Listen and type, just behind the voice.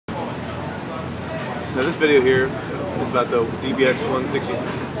Now this video here is about the DBX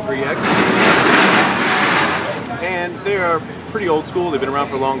 163X, and they are pretty old school. They've been around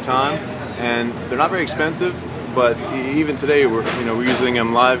for a long time, and they're not very expensive. But even today, we're using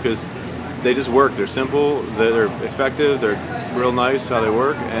them live because they just work. They're simple, they're effective, they're real nice how they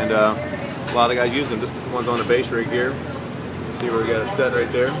work, and a lot of guys use them. This one's on the bass rig here. You see where we got it set right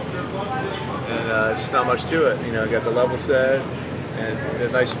there, and just not much to it. Got the level set and a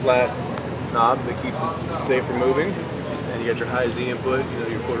nice flat knob that keeps it safe from moving, and you got your high Z input,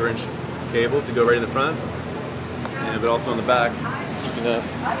 your 1/4 inch cable to go right in the front, but also on the back. You can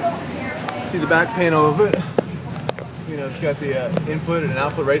see the back panel of it. It's got the input and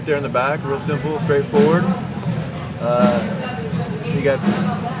output right there in the back, real simple, straightforward. You got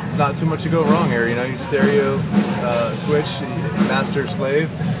not too much to go wrong here. Your stereo switch, master slave,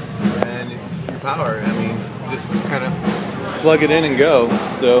 and your power. Just kind of plug it in and go.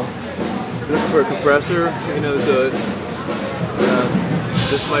 So looking for a compressor,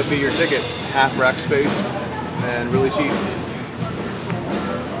 this might be your ticket. Half rack space and really cheap.